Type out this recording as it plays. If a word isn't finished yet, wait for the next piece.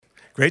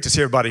Great to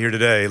see everybody here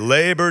today.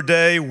 Labor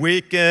Day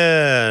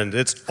weekend.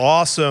 It's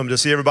awesome to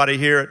see everybody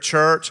here at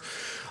church.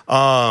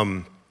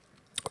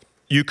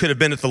 You could have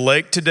been at the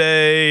lake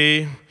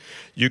today.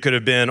 You could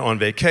have been on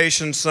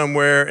vacation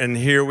somewhere, and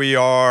here we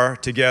are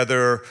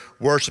together,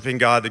 worshiping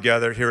God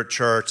together here at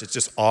church. It's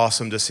just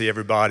awesome to see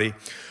everybody.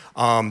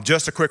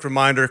 Just a quick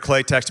reminder,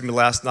 Clay texted me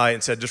last night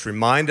and said, just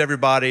remind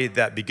everybody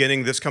that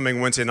beginning this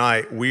coming Wednesday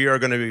night, we are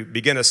going to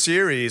begin a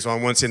series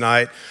on Wednesday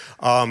night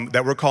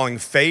that we're calling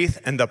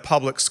Faith and the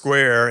Public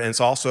Square. And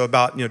it's also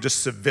about,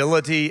 just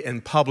civility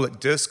and public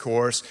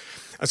discourse.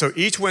 And so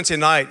each Wednesday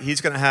night,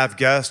 he's going to have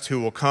guests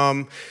who will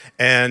come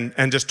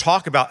and just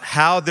talk about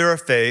how their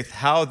faith,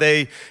 how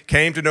they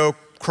came to know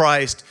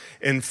Christ,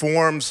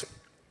 informs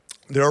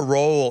their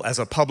role as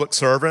a public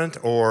servant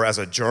or as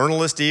a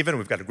journalist even.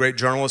 We've got a great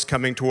journalist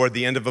coming toward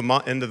the end of the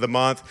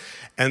month.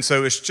 And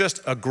so it's just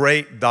a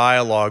great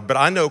dialogue. But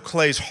I know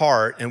Clay's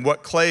heart, and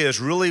what Clay is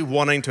really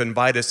wanting to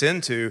invite us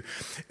into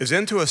is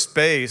into a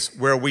space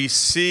where we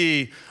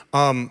see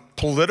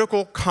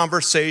political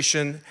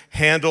conversation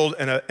handled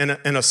in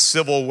a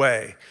civil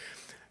way.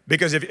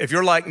 Because if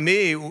you're like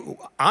me,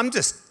 I'm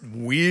just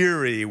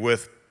weary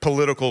with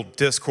political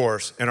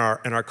discourse in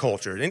our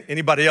culture.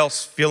 Anybody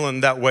else feeling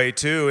that way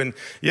too? And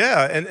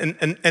yeah,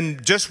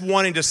 and just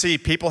wanting to see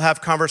people have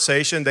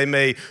conversation. They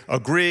may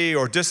agree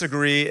or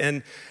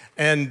disagree,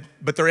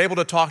 but they're able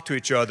to talk to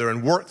each other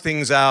and work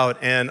things out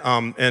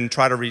and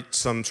try to reach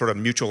some sort of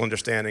mutual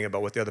understanding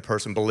about what the other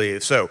person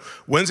believes. So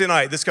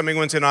this coming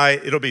Wednesday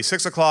night, it'll be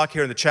 6 o'clock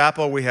here in the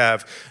chapel. We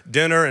have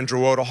dinner in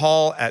Drewota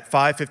Hall at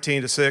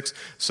 5:15 to 6.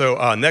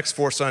 So next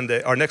four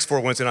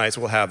Wednesday nights,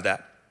 we'll have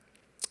that.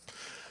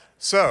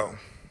 So,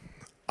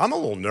 I'm a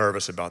little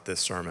nervous about this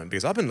sermon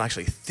because I've been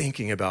actually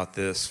thinking about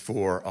this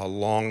for a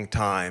long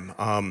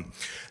time.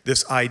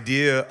 This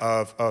idea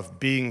of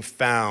being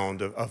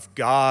found, of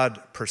God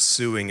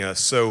pursuing us.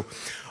 So,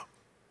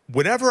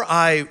 whenever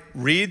I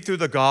read through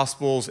the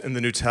Gospels in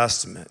the New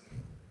Testament,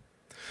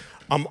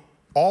 I'm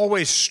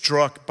always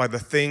struck by the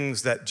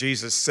things that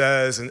Jesus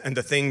says and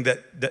the thing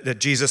that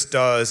Jesus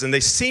does. And they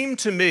seem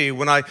to me,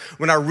 when I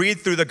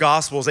read through the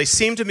Gospels, they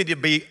seem to me to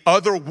be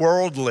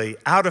otherworldly,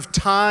 out of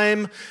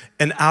time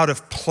and out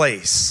of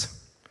place.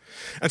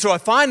 And so I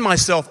find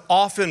myself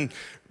often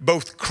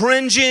both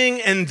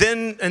cringing and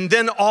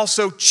then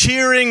also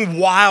cheering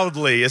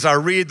wildly as I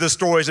read the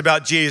stories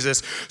about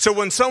Jesus. So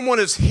when someone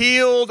is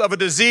healed of a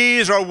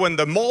disease, or when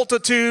the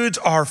multitudes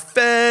are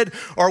fed,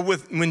 or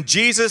when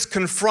Jesus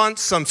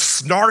confronts some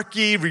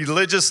snarky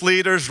religious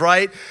leaders,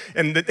 right,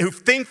 and who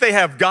think they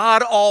have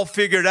God all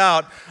figured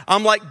out,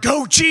 I'm like,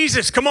 go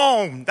Jesus, come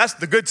on. That's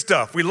the good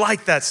stuff. We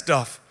like that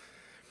stuff.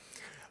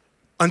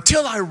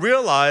 Until I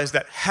realized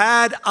that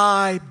had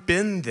I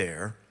been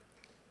there,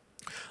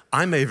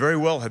 I may very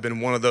well have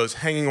been one of those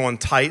hanging on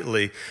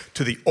tightly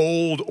to the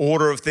old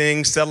order of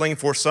things, settling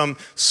for some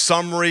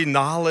summary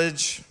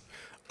knowledge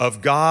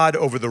of God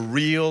over the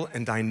real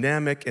and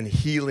dynamic and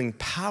healing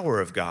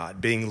power of God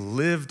being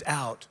lived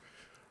out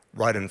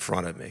right in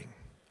front of me.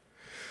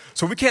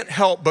 So we can't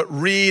help but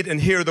read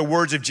and hear the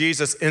words of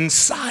Jesus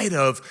inside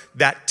of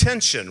that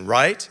tension,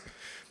 right?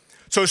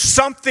 So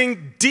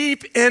something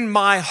deep in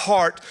my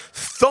heart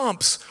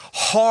thumps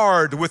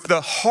hard with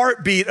the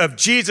heartbeat of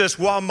Jesus,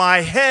 while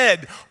my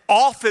head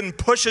often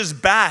pushes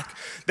back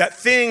that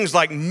things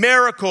like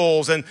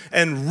miracles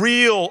and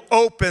real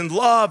open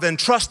love and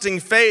trusting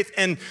faith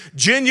and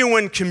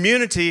genuine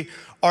community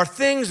are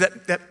things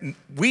that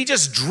we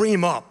just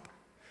dream up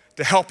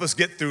to help us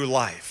get through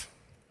life.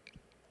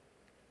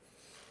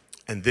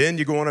 And then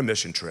you go on a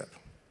mission trip.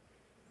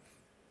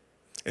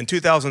 In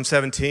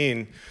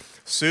 2017,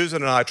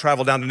 Susan and I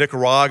traveled down to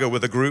Nicaragua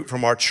with a group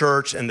from our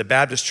church and the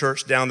Baptist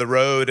church down the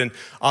road. And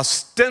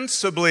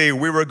ostensibly,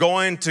 we were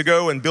going to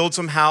go and build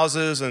some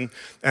houses and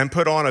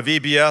put on a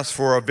VBS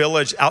for a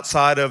village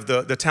outside of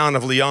the town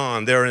of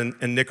Leon there in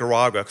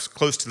Nicaragua,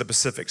 close to the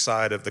Pacific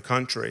side of the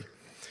country.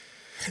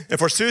 And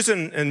for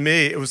Susan and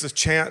me, it was a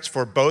chance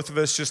for both of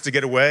us just to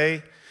get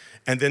away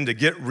and then to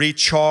get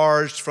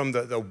recharged from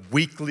the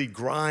weekly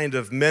grind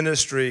of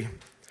ministry.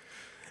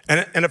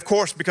 And of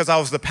course, because I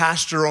was the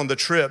pastor on the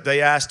trip, they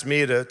asked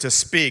me to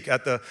speak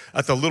at the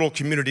little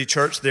community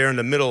church there in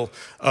the middle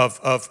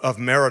of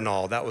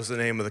Marinol. That was the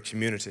name of the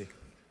community.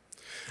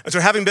 And so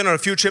having been on a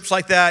few trips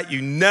like that,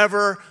 you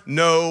never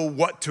know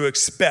what to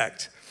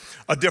expect.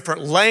 A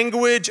different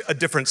language, a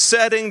different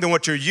setting than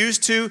what you're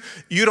used to.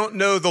 You don't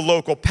know the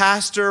local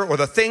pastor or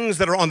the things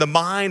that are on the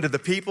mind of the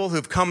people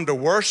who've come to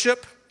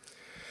worship.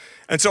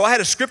 And so I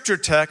had a scripture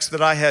text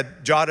that I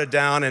had jotted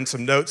down and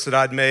some notes that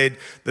I'd made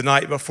the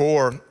night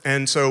before.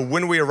 And so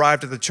when we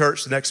arrived at the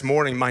church the next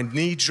morning, my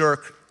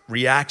knee-jerk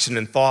reaction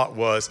and thought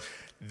was,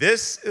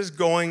 this is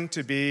going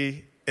to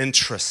be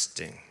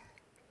interesting.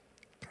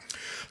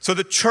 So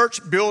the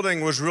church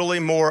building was really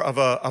more of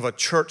a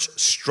church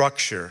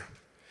structure.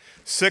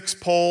 6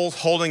 poles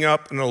holding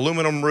up an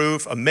aluminum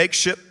roof, a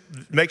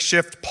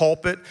makeshift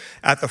pulpit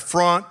at the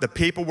front. The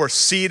people were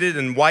seated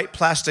in white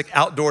plastic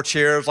outdoor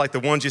chairs like the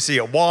ones you see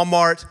at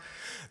Walmart.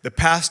 The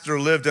pastor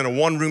lived in a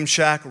one-room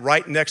shack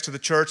right next to the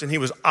church, and he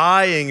was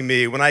eyeing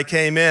me when I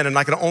came in, and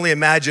I can only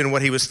imagine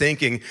what he was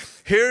thinking.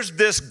 Here's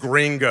this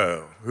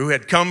gringo who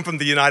had come from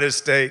the United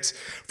States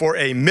for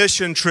a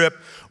mission trip.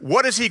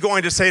 What is he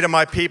going to say to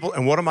my people,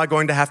 and what am I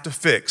going to have to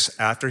fix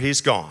after he's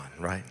gone,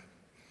 right?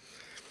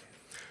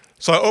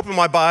 So I opened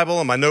my Bible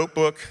and my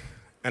notebook,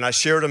 and I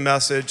shared a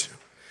message,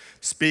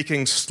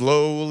 speaking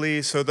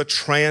slowly so the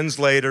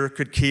translator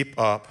could keep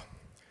up.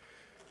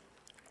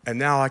 And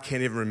now I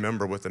can't even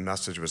remember what the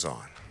message was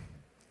on.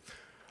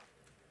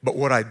 But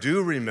what I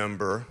do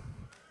remember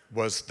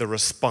was the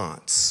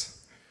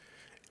response.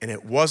 And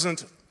it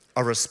wasn't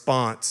a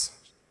response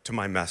to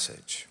my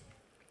message.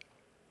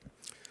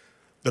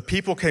 The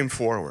people came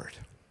forward.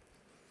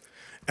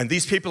 And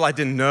these people I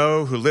didn't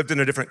know, who lived in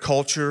a different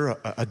culture,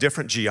 a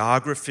different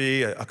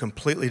geography, a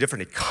completely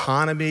different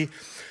economy,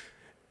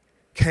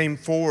 came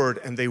forward,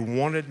 and they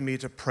wanted me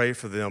to pray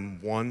for them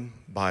one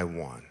by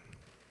one.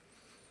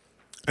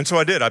 And so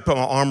I did. I put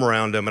my arm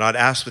around them, and I'd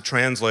ask the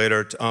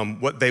translator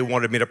what they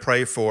wanted me to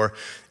pray for,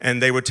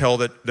 and they would tell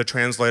the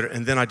translator,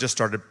 and then I just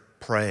started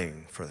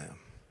praying for them.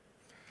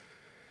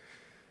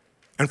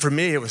 And for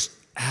me, it was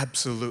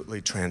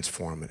absolutely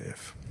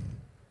transformative.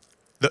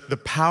 The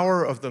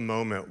power of the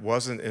moment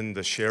wasn't in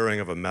the sharing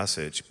of a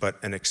message,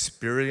 but an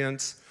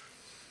experience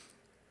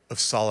of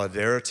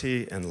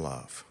solidarity and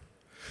love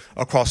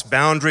across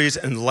boundaries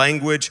and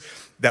language,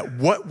 that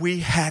what we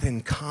had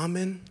in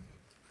common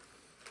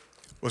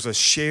was a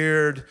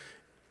shared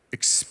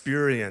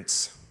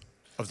experience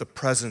of the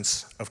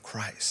presence of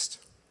Christ.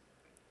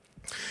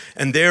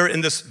 And there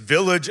in this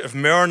village of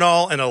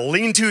Marinal, in a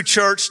lean-to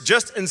church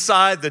just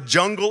inside the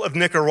jungle of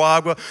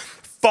Nicaragua,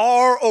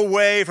 far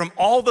away from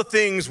all the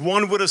things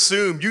one would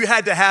assume you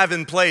had to have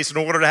in place in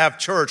order to have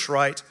church,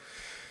 right?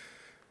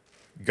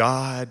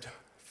 God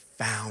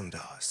found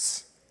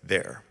us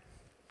there.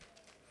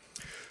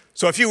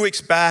 So a few weeks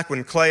back,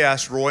 when Clay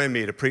asked Roy and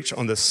me to preach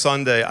on this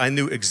Sunday, I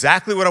knew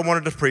exactly what I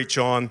wanted to preach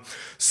on.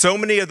 So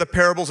many of the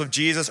parables of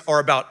Jesus are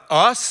about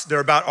us. They're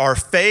about our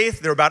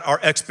faith. They're about our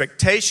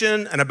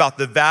expectation and about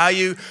the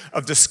value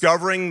of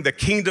discovering the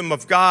kingdom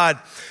of God.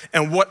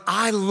 And what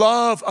I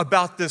love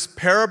about this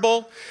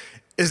parable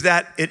is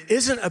that it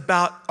isn't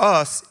about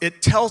us.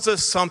 It tells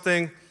us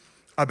something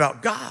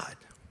about God.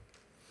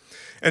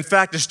 In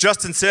fact, as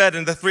Justin said,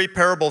 in the three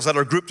parables that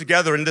are grouped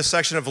together in this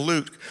section of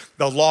Luke,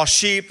 the lost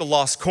sheep, the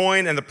lost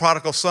coin, and the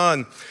prodigal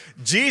son,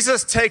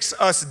 Jesus takes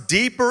us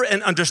deeper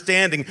in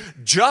understanding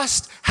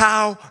just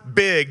how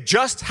big,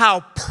 just how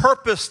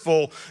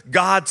purposeful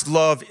God's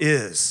love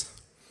is.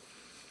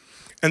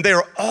 And they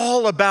are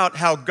all about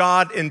how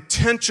God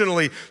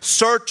intentionally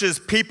searches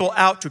people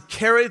out to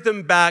carry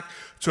them back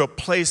to a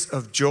place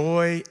of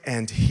joy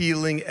and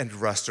healing and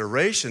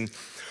restoration.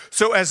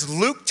 So as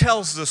Luke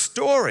tells the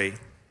story,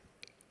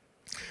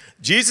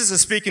 Jesus is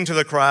speaking to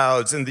the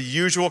crowds, and the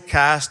usual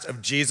cast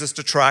of Jesus'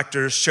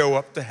 detractors show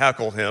up to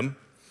heckle him.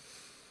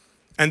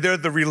 And they're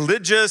the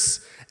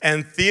religious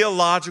and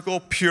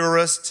theological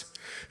purists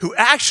who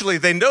actually,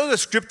 they know the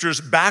scriptures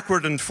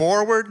backward and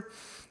forward.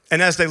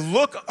 And as they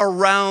look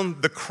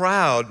around the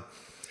crowd,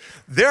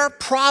 their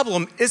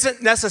problem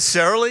isn't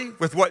necessarily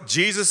with what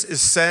Jesus is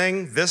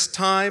saying this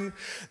time.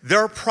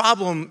 Their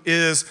problem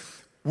is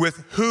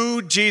with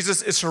who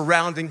Jesus is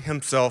surrounding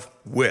himself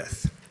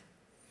with.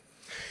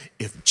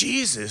 If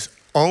Jesus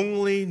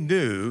only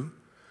knew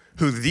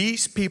who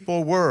these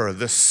people were,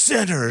 the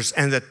sinners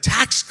and the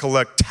tax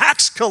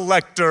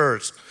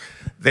collectors,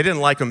 they didn't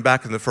like him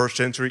back in the first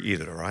century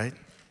either, right?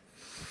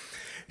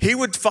 He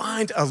would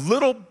find a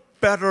little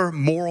better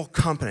moral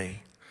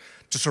company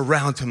to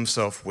surround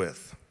himself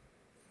with.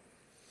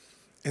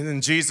 And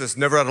then Jesus,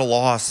 never at a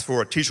loss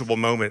for a teachable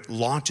moment,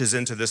 launches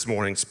into this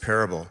morning's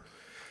parable.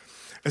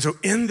 And so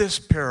in this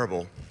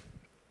parable,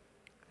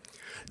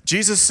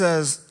 Jesus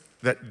says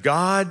that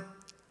God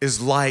is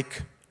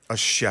like a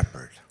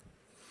shepherd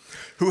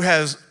who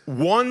has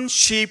one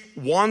sheep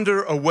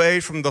wander away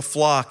from the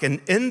flock.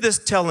 And in this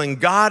telling,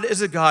 God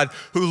is a God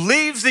who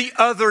leaves the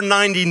other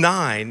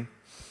 99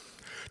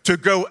 to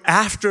go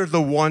after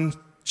the one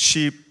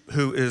sheep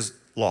who is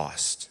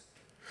lost,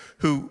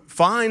 who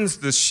finds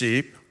the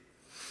sheep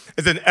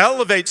and then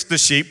elevates the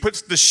sheep,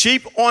 puts the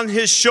sheep on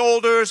his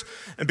shoulders.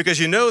 And because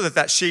you know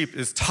that sheep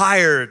is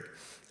tired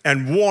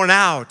and worn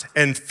out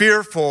and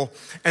fearful,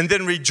 and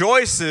then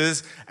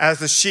rejoices as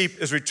the sheep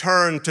is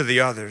returned to the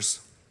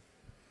others.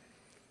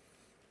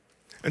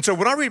 And so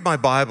when I read my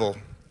Bible,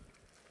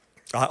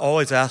 I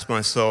always ask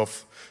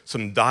myself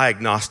some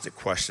diagnostic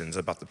questions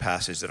about the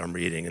passage that I'm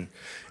reading.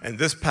 And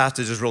this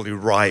passage is really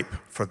ripe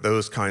for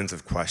those kinds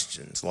of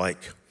questions.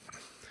 Like,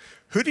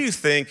 who do you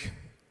think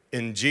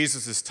in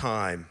Jesus'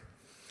 time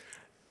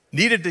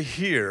needed to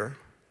hear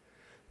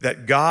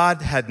that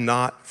God had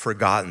not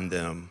forgotten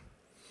them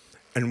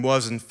and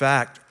was, in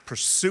fact,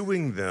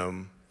 pursuing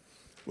them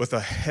with a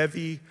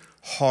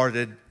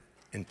heavy-hearted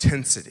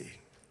intensity?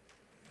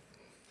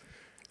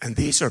 And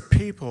these are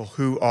people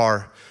who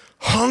are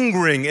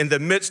hungering in the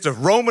midst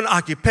of Roman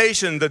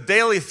occupation, the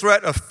daily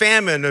threat of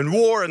famine and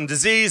war and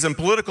disease and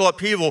political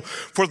upheaval,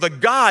 for the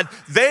God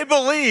they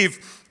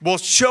believe will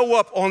show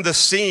up on the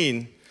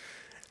scene.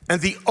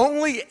 And the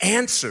only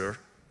answer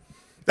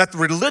that the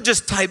religious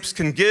types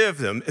can give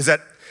them is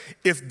that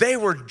if they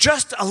were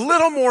just a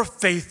little more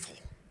faithful,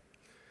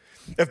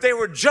 if they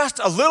were just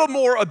a little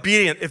more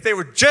obedient, if they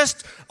were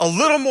just a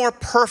little more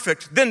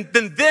perfect, then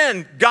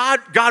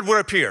God would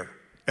appear.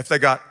 If they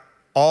got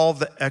all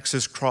the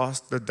X's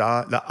crossed,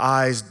 the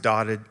I's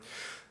dotted,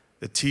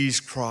 the T's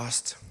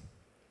crossed.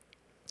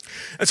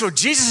 And so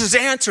Jesus'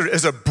 answer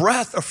is a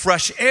breath of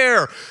fresh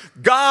air.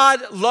 God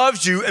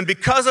loves you, and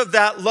because of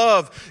that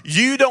love,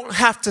 you don't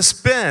have to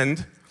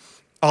spend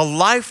a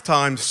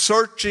lifetime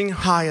searching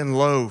high and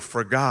low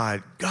for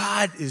God.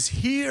 God is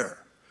here.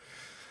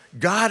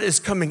 God is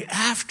coming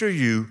after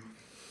you,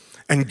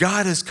 and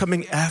God is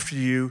coming after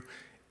you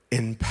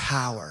in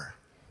power.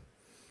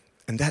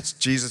 And that's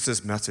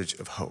Jesus' message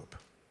of hope.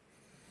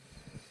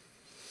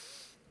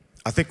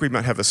 I think we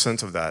might have a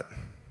sense of that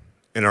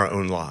in our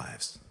own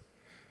lives.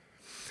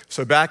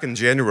 So back in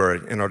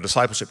January, in our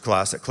discipleship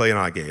class that Clay and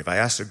I gave, I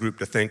asked a group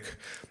to think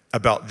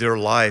about their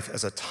life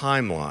as a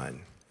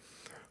timeline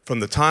from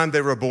the time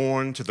they were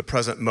born to the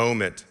present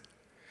moment,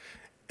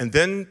 and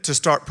then to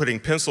start putting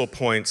pencil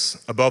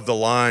points above the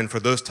line for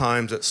those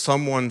times that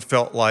someone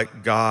felt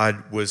like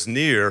God was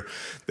near,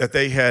 that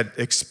they had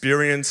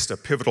experienced a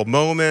pivotal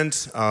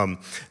moment,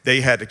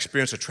 they had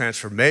experienced a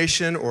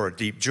transformation or a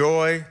deep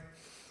joy,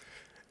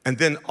 and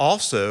then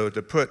also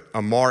to put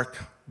a mark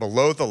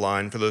below the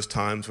line for those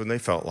times when they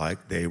felt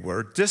like they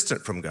were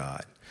distant from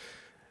God.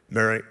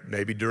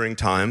 Maybe during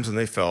times when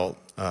they felt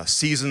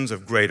seasons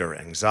of greater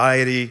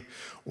anxiety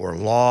or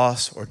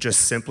loss or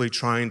just simply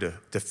trying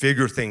to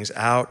figure things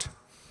out.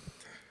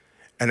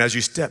 And as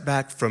you step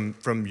back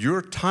from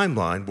your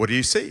timeline, what do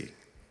you see?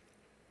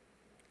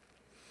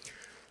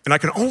 And I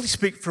can only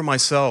speak for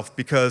myself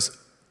because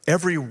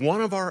every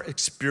one of our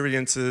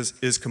experiences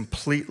is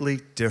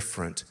completely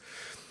different.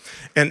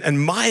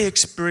 And my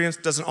experience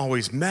doesn't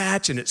always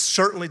match, and it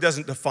certainly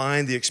doesn't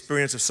define the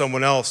experience of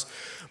someone else.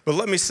 But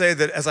let me say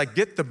that as I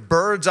get the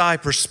bird's eye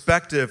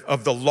perspective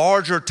of the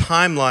larger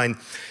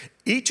timeline,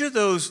 each of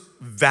those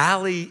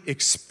valley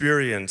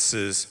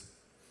experiences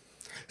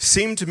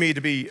seem to me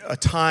to be a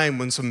time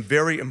when some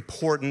very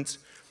important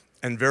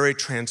and very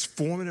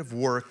transformative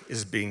work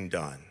is being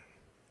done.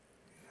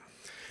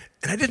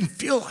 And I didn't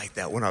feel like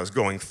that when I was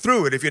going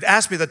through it. If you'd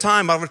asked me at the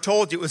time, I would have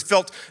told you it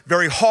felt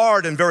very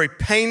hard and very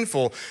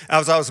painful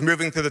as I was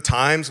moving through the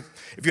times.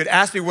 If you'd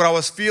asked me what I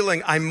was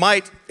feeling, I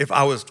might, if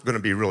I was going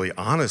to be really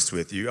honest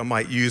with you, I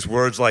might use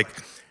words like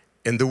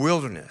in the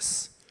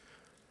wilderness,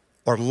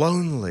 or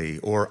lonely,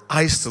 or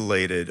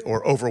isolated,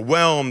 or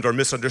overwhelmed, or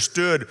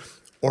misunderstood,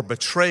 or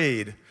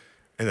betrayed,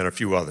 and then a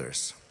few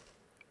others.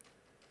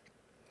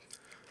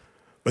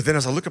 But then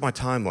as I look at my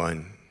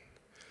timeline,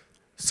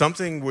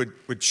 something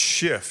would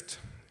shift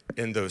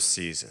in those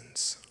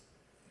seasons.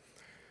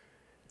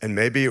 And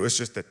maybe it was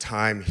just that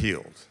time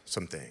healed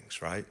some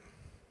things, right?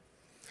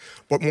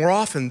 But more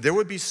often, there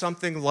would be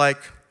something like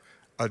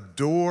a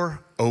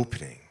door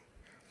opening,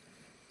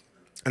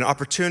 an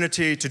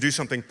opportunity to do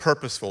something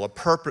purposeful, a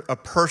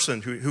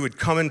person who would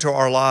come into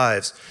our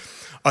lives,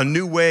 a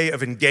new way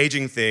of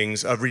engaging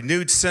things, a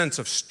renewed sense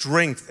of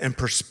strength and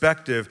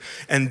perspective.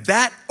 And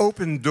that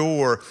open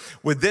door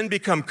would then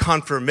become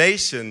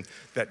confirmation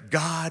that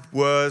God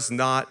was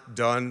not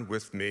done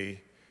with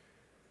me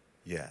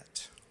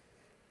yet.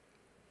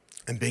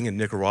 And being in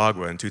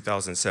Nicaragua in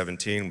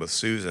 2017 with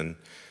Susan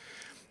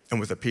and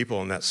with the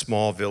people in that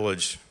small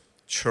village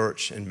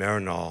church in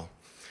Marinal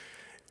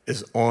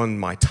is on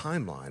my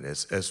timeline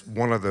as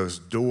one of those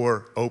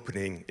door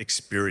opening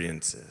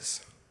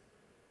experiences.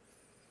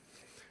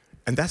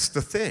 And that's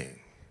the thing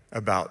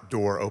about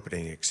door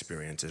opening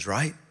experiences,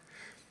 right?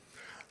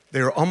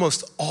 They're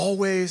almost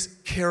always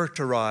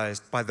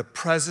characterized by the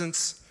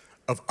presence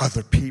of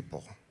other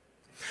people.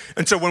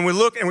 And so when we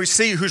look and we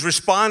see who's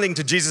responding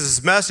to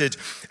Jesus' message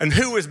and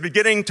who is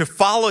beginning to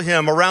follow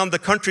him around the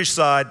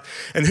countryside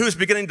and who's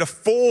beginning to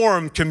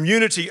form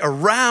community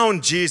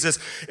around Jesus,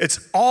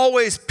 it's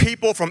always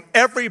people from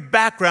every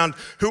background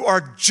who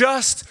are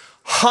just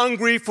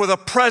hungry for the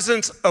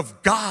presence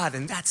of God,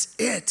 and that's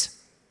it.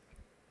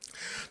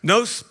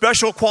 No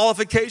special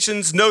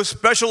qualifications, no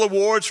special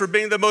awards for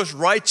being the most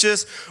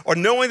righteous or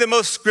knowing the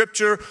most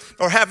scripture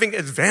or having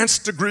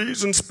advanced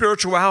degrees in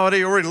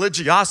spirituality or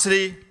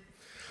religiosity.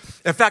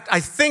 In fact, I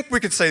think we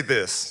could say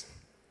this,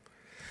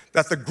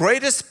 that the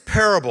greatest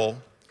parable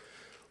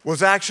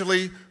was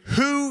actually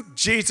who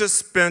Jesus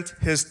spent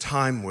his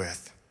time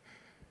with,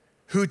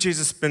 who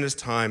Jesus spent his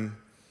time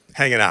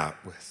hanging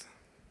out with.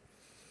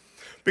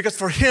 Because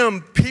for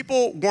him,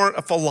 people weren't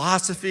a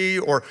philosophy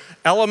or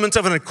elements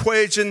of an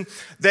equation.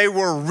 They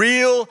were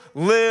real,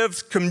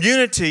 lived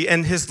community,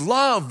 and his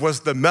love was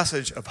the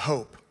message of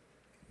hope.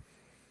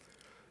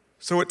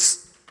 So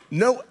it's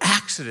no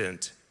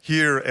accident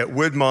here at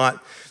Woodmont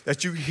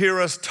that you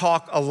hear us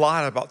talk a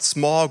lot about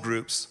small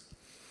groups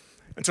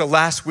And so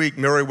last week,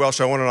 Mary Welsh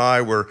Owen and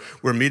I were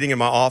meeting in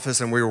my office,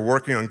 and we were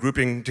working on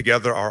grouping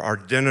together our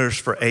dinners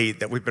for 8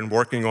 that we've been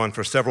working on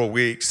for several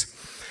weeks.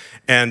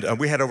 And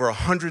we had over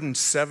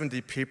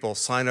 170 people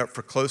sign up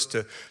for close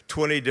to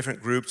 20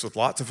 different groups, with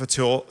lots of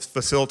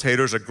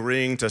facilitators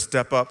agreeing to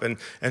step up and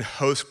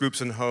host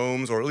groups in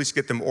homes, or at least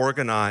get them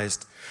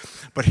organized.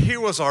 But here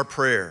was our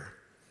prayer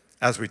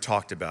as we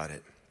talked about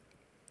it.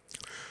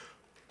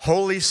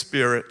 Holy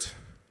Spirit,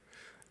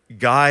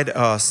 guide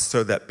us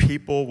so that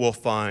people will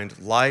find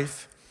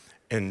life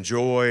and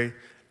joy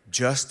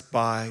just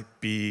by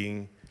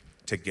being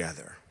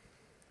together.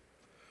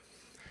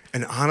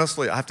 And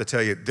honestly, I have to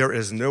tell you, there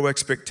is no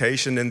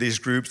expectation in these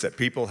groups that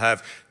people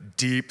have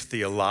deep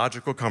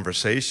theological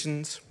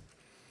conversations.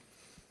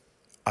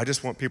 I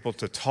just want people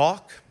to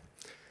talk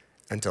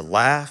and to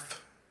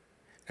laugh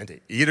and to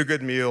eat a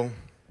good meal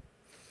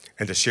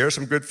and to share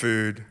some good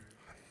food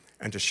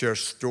and to share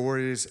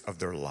stories of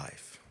their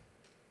life.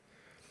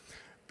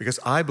 Because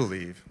I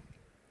believe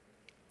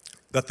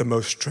that the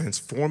most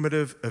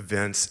transformative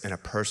events in a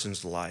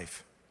person's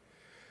life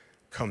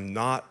come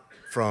not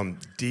from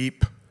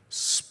deep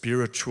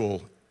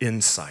spiritual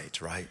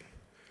insight, right?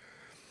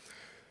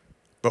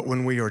 But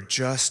when we are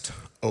just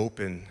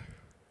open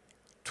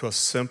to a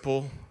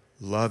simple,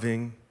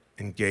 loving,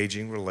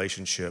 engaging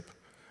relationship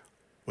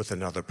with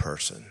another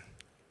person.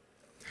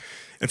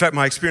 In fact,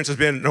 my experience has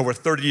been in over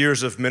 30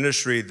 years of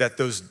ministry that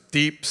those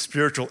deep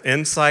spiritual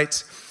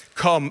insights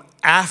come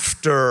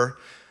after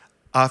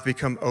I've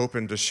become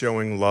open to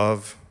showing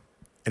love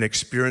and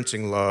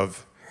experiencing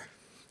love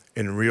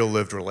in real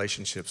lived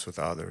relationships with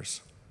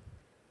others.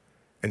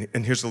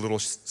 And here's a little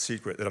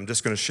secret that I'm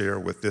just going to share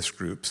with this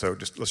group, so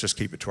let's just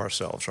keep it to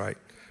ourselves, right?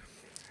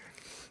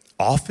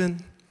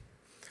 Often,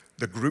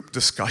 the group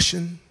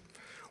discussion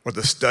or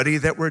the study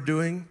that we're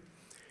doing,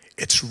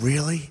 it's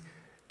really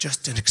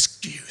just an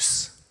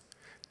excuse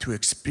to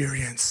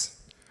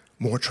experience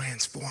more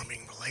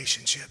transforming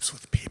relationships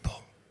with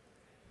people.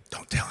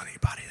 Don't tell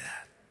anybody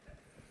that.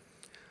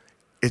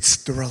 It's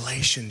the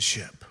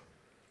relationship,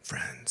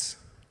 friends.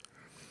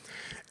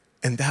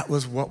 And that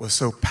was what was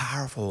so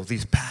powerful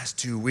these past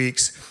 2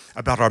 weeks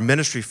about our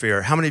ministry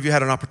fair. How many of you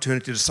had an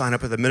opportunity to sign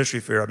up at the ministry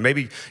fair?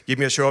 Maybe give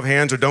me a show of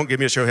hands or don't give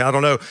me a show of hands. I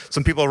don't know.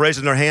 Some people are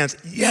raising their hands.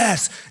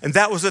 Yes. And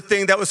that was the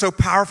thing that was so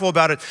powerful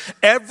about it.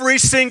 Every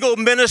single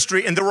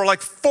ministry, and there were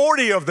like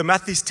 40 of them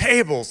at these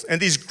tables,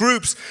 and these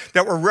groups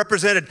that were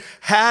represented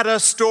had a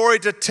story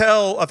to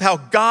tell of how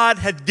God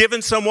had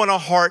given someone a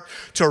heart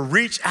to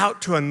reach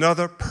out to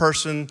another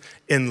person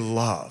in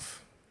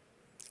love.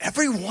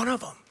 Every one of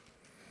them.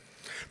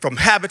 From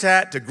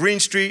Habitat to Green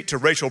Street to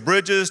Rachel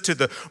Bridges to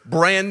the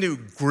brand new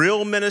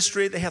grill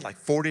ministry. They had like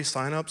 40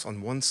 signups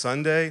on one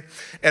Sunday.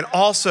 And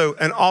also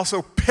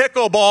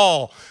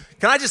pickleball.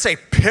 Can I just say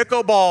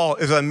pickleball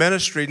is a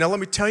ministry. Now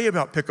let me tell you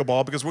about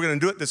pickleball because we're going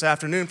to do it this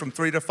afternoon from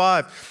 3 to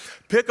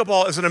 5.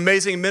 Pickleball is an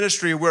amazing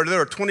ministry where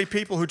there are 20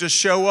 people who just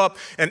show up,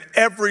 and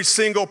every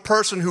single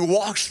person who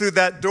walks through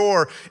that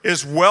door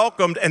is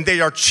welcomed and they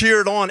are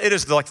cheered on. It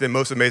is like the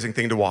most amazing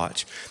thing to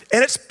watch.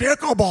 And it's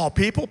pickleball,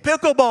 people,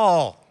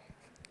 pickleball.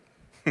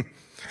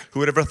 Who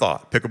would have ever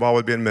thought pickleball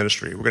would be in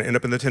ministry? We're going to end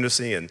up in the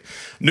Tennessean.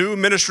 New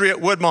ministry at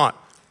Woodmont.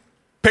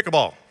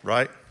 Pickleball,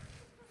 right?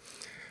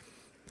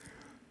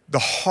 The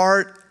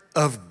heart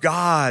of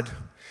God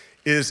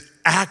is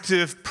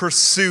active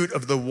pursuit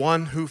of the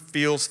one who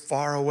feels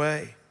far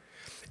away.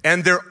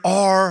 And there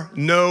are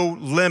no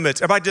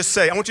limits. Everybody just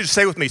say, I want you to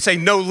say with me, say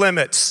no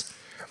limits.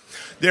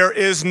 There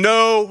is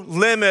no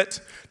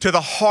limit to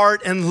the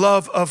heart and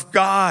love of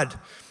God.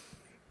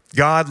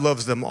 God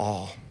loves them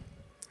all.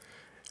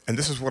 And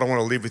this is what I want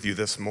to leave with you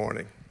this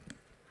morning.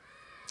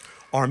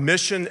 Our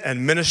mission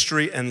and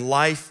ministry and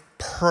life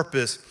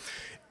purpose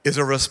is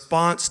a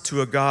response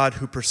to a God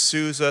who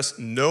pursues us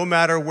no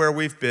matter where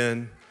we've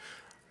been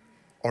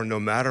or no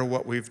matter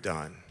what we've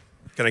done.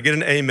 Can I get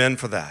an amen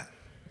for that?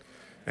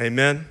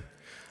 Amen?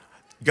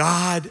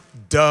 God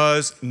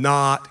does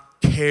not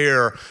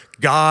care.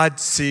 God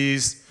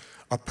sees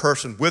a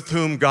person with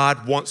whom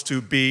God wants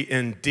to be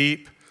in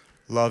deep,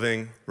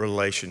 loving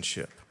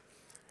relationship.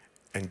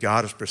 And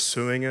God is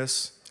pursuing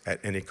us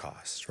at any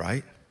cost,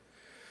 right?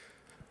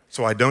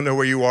 So I don't know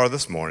where you are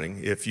this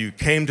morning. If you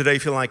came today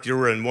feeling like you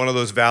were in one of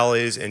those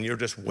valleys and you're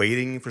just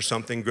waiting for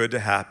something good to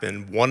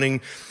happen, wanting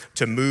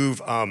to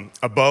move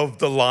above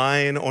the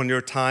line on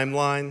your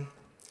timeline,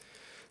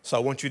 so I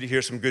want you to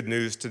hear some good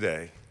news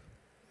today.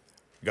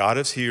 God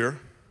is here.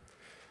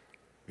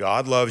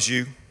 God loves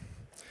you.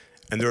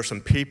 And there are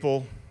some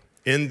people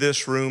in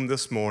this room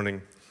this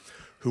morning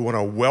who want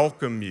to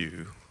welcome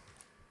you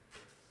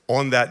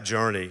on that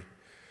journey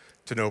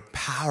to know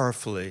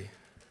powerfully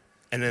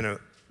and in an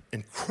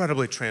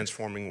incredibly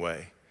transforming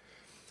way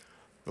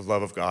the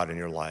love of God in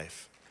your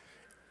life.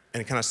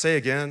 And can I say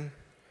again,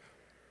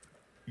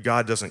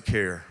 God doesn't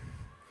care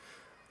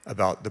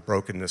about the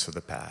brokenness of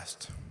the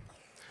past.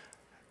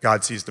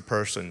 God sees the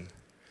person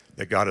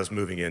that God is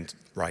moving in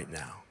right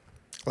now.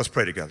 Let's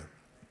pray together.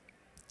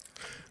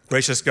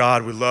 Gracious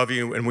God, we love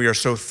you, and we are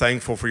so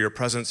thankful for your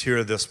presence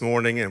here this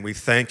morning, and we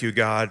thank you,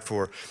 God,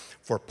 for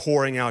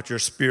pouring out your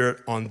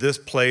Spirit on this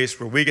place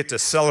where we get to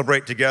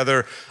celebrate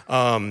together,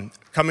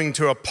 coming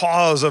to a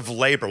pause of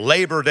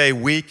Labor Day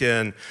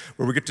weekend,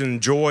 where we get to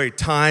enjoy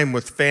time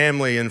with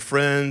family and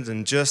friends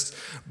and just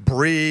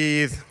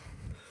breathe.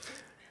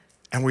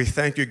 And we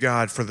thank you,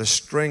 God, for the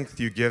strength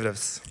you give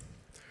us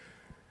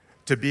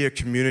to be a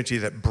community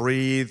that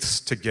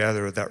breathes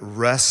together, that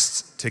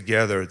rests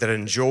together, that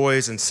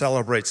enjoys and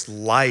celebrates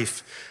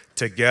life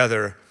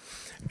together,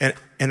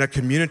 and a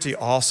community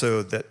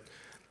also that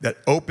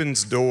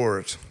opens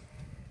doors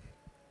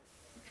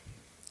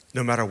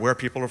no matter where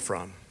people are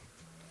from,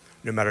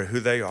 no matter who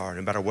they are,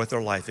 no matter what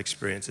their life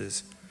experience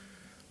is,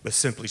 but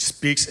simply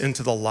speaks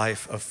into the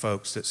life of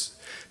folks that's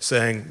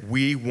saying,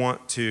 we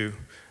want to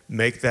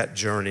make that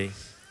journey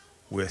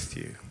with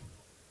you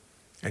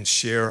and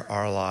share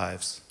our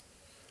lives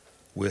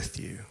with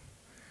you,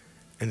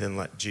 and then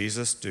let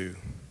Jesus do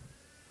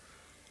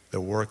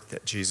the work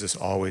that Jesus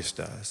always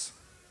does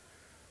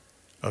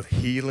of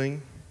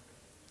healing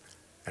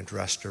and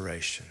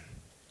restoration.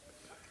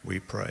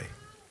 We pray.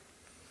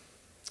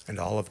 And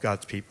all of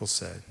God's people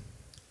said,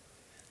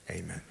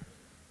 amen.